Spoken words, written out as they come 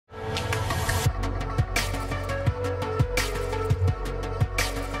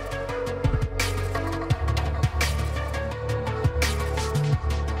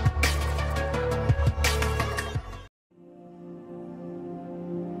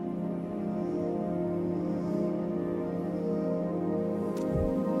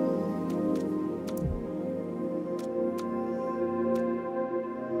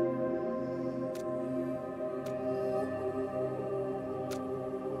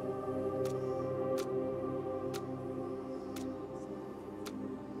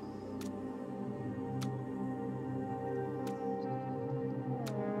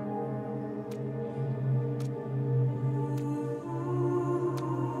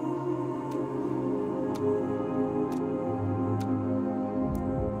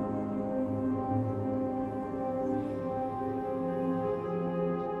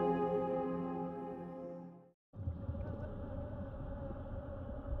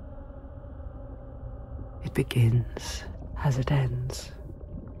It begins as it ends.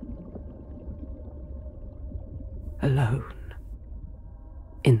 Alone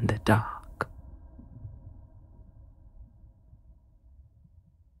in the dark.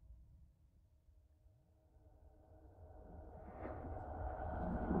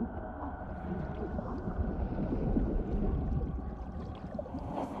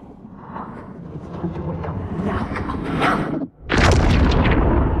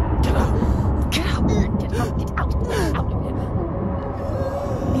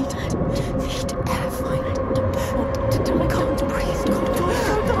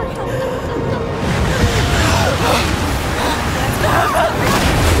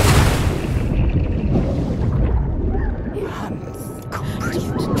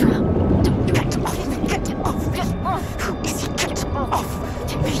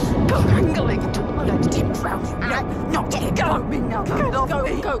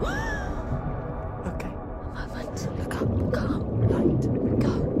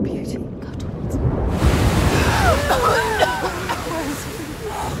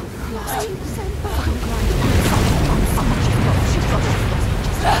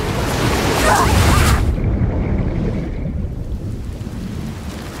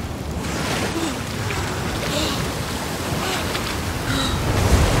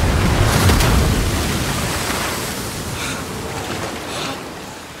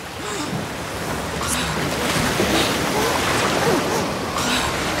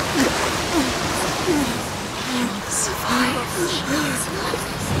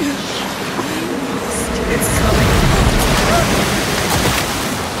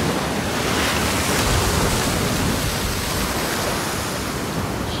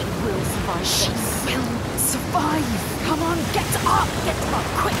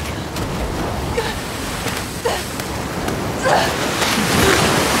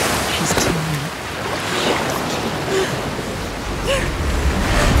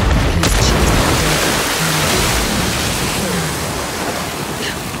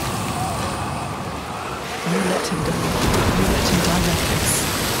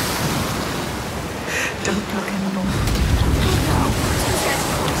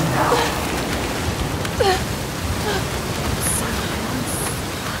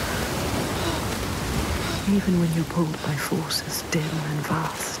 Even when you're pulled by forces dim and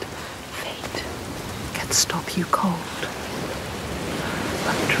vast, fate can stop you cold.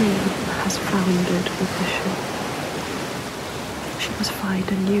 A dream has foundered with the ship. She must find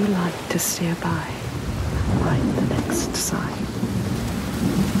a new light to steer by and find the next sign.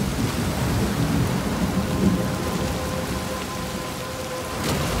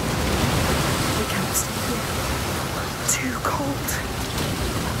 We can't stay here. Too cold.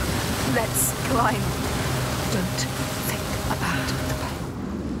 Let's climb. Don't think about the pain.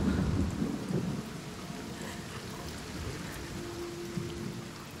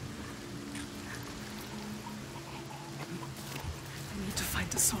 I need to find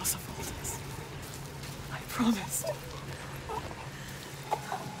the source of all this. I promised.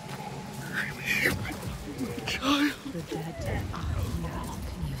 I'm here, my child. The dead are here.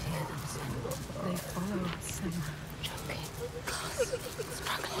 Can you hear them? They follow us somehow. Joking.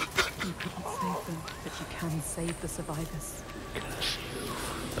 Struggling. You couldn't save them, but you can save the survivors.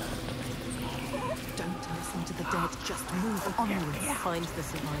 Don't listen to the dead, just move onwards. Find the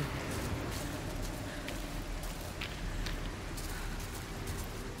survivors.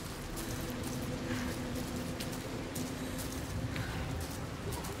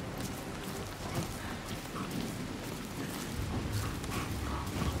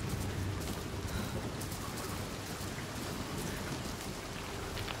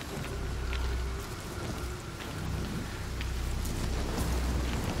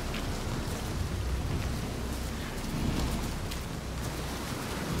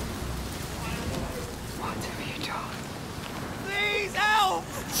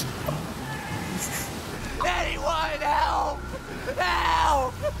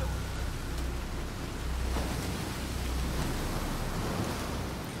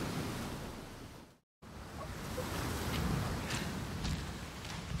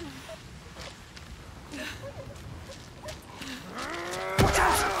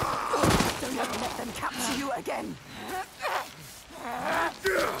 again. Are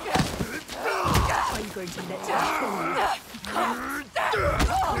you going to let me kill you?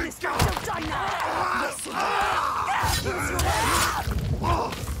 Oh, this guy will die now. Listen. Use your hands.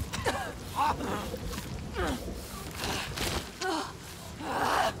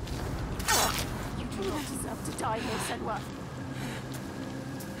 You do not deserve to die here, Senwa.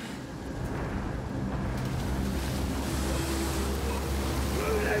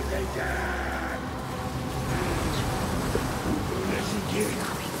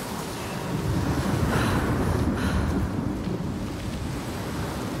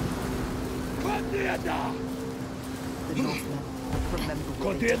 The Northmen. Remember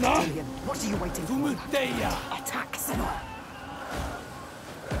what they did to Dillion. What are you waiting for? Attack, Senua!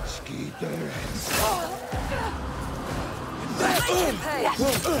 Make him pay!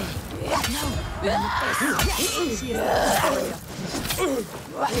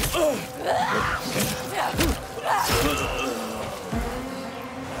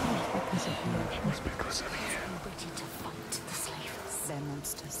 Because of you. Ready to fight the slavers. They're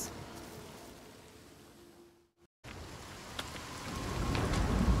monsters.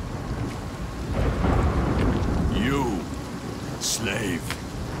 You, slave.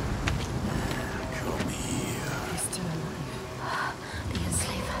 Come here. He's still alive. The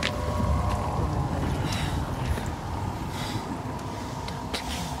enslaver. Don't kill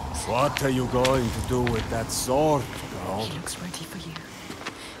him. What are you going to do with that sword, girl? He looks ready for you.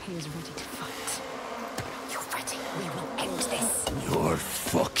 He is ready to fight. You're ready. We will end this. You're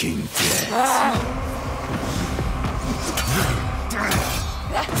fucking dead.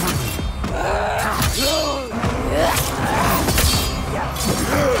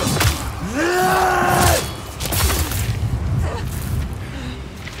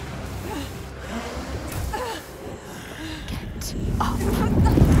 Get up.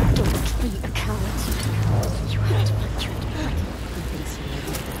 Don't be a coward. You have to fight your ready. He thinks you're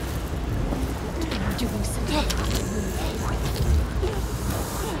ready. Doing something.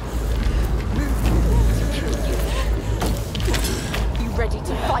 You ready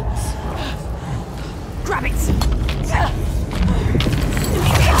to fight? Grab it!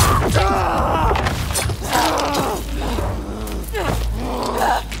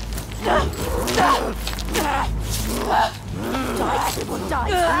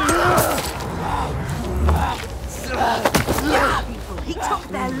 He took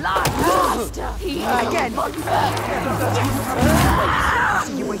their lives! Again! What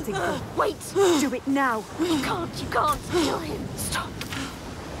are you waiting for? Wait! Do it now! You can't kill him! Stop!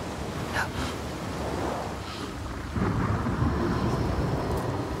 No.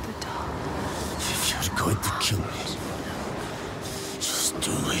 The dog. If you're going to kill me, just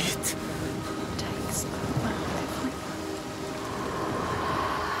do it. Takes over.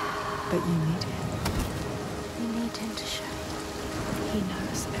 But you need him. You need him to show you. He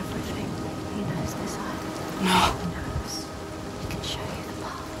knows everything. He knows this island. No. He knows. He can show you the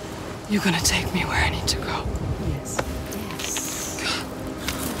path. You're gonna take me where I need to go. Yes. Yes. He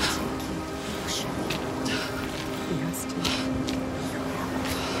will show you. He has to.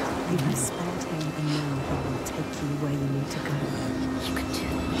 You have spared him, and now he will take you where you need to go. You can do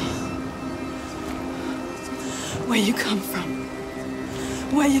Where you come from.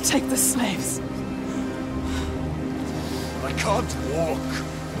 Where you take the slaves. I can't walk.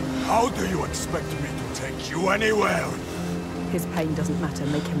 How do you expect me to take you anywhere? His pain doesn't matter.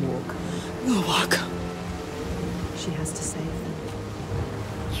 Make him walk. We'll walk. She has to save them.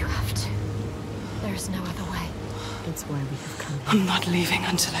 You have to. There is no other way. It's why we have come. I'm not leaving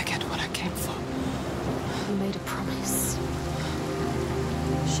until I get what I came for. You made a promise.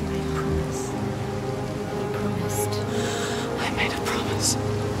 She made a promise. You promised. I made a promise.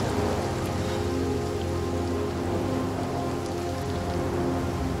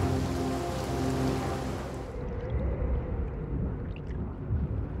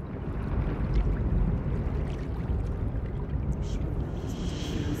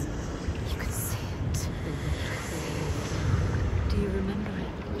 You can see it. Do you remember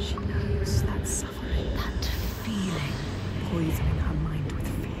it? She knows that suffering, that feeling, Poisoning her mind with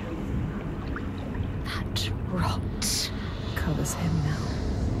fear. that rot Covers him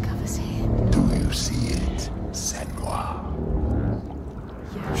now. covers him. Do you see it, Senua?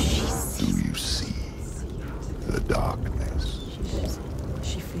 Yeah. She Do sees you see the darkness?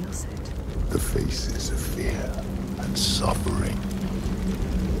 She feels it. The faces of fear and suffering.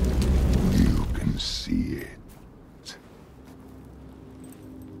 You can see it.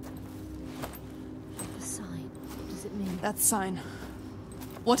 the sign. What does it mean? That sign.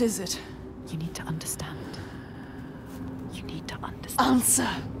 What is it? You need to understand. You need to understand. Answer.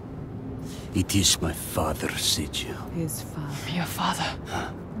 It is my father's sigil. His father. Your father.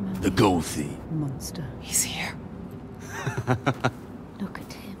 The gold thief. Monster. He's here. Look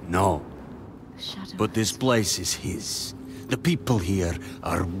at him. No, The shadow. but this place is his. The people here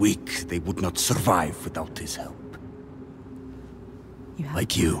are weak. They would not survive without his help. You have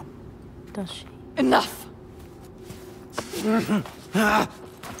Like you. Does she? Enough!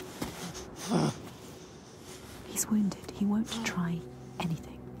 He's wounded. He won't try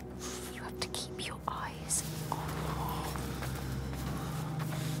anything. You have to keep your eyes on.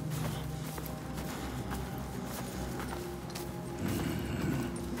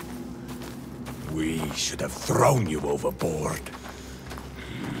 We should have thrown you overboard.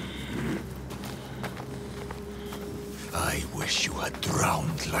 I wish you had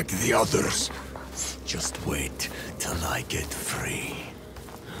drowned like the others. Just wait till I get free.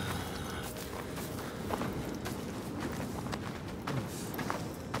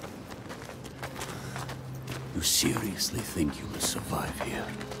 You seriously think you will survive here?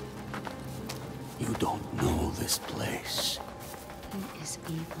 You don't know this place. He is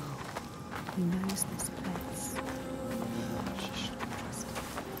evil. He knows this place. She should trust him.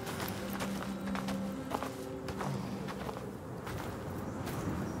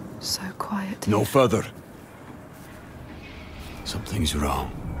 So quiet. No further. Something's wrong.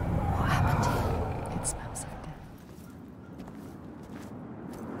 What happened here? It smells of death.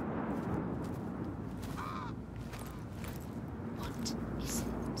 What is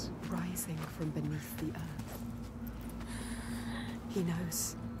it? Rising from beneath the earth. He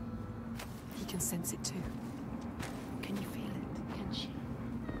knows. He can sense it too. Can you feel it? Can she?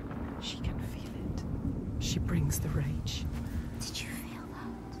 She can feel it. She brings the rage. Did you feel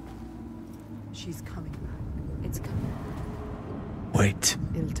that? She's coming back. It's coming back. Wait.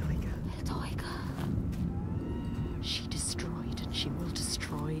 Il Tiger. Il Tiger. She destroyed and she will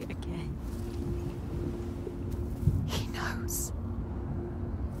destroy again. He knows.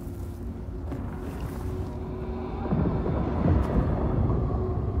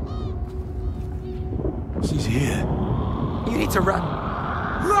 She's here. You need to run.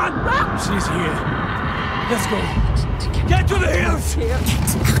 Run! She's here. Let's go. Get to the hills! Get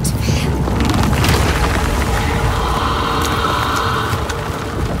out of here.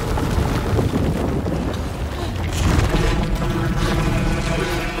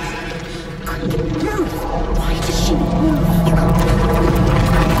 Why does she move?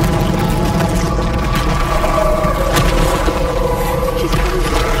 You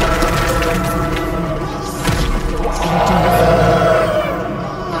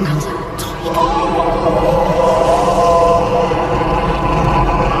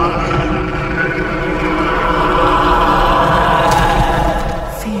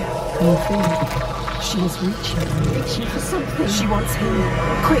She is reaching for something. She wants him.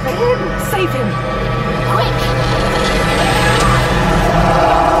 Quick! Save him! Quick!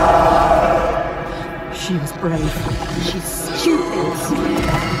 She was brave. She's stupid.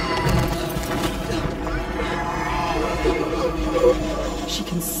 She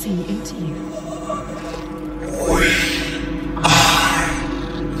can see into you.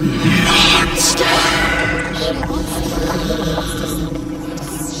 We are monsters. She wants to.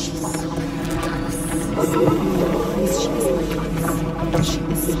 She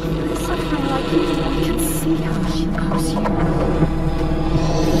is suffering like you. I can see her. She knows you.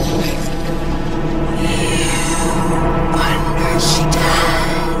 When she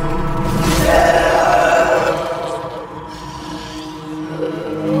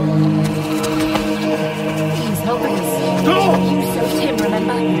He's helping us. No! You served him,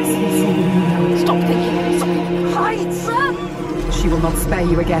 remember? Stop thinking. Stop thinking. Hide, sir! She will not spare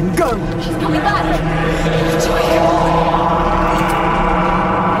you again. Go! She's coming back!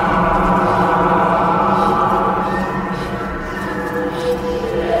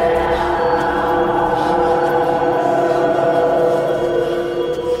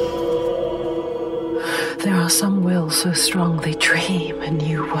 Some will so strong they dream a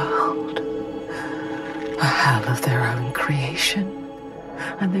new world, a hell of their own creation,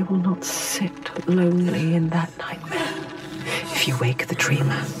 and they will not sit lonely in that nightmare. If you wake the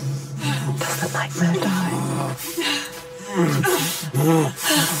dreamer, does the nightmare die? He is not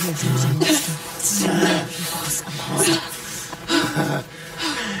a monster. He was a monster.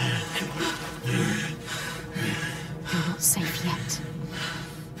 You're not safe yet.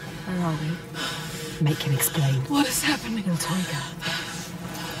 Where are we? Make him explain. What is happening? Il Tiger.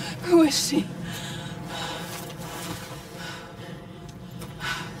 Who is she?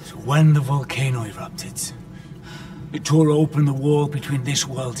 So when the volcano erupted, it tore open the wall between this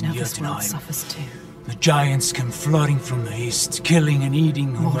world and Now this world Jotunheim. suffers too. The giants came flooding from the east, killing and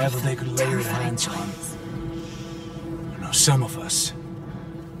eating whoever they could lay their Terrifying hands on. giants. Now some of us,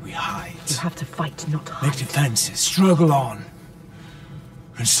 we hide. You have to fight, not hide. Make defenses, struggle on.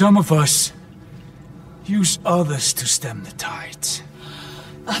 And some of us use others to stem the tides.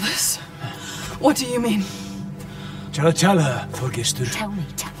 Others? What do you mean? Shall I tell her, Thorgestur? Tell me.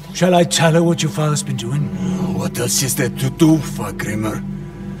 Shall I tell her what your father's been doing? What else is there to do, Fargrimmer?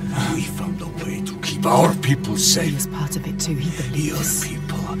 We found a way to keep our people He safe. is part of it too. He Your believes.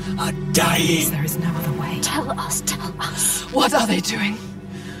 people are dying. There is no other way. Tell us. What are they doing?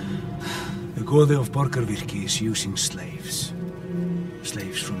 The Gode of Borgarvirki is using slaves.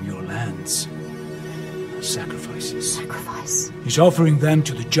 Slaves from your lands. sacrifices. Sacrifice? He's offering them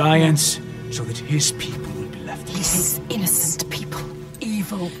to the giants so that his people will be left. He takes innocent people.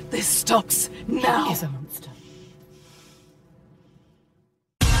 Evil. This stops now. He is a monster.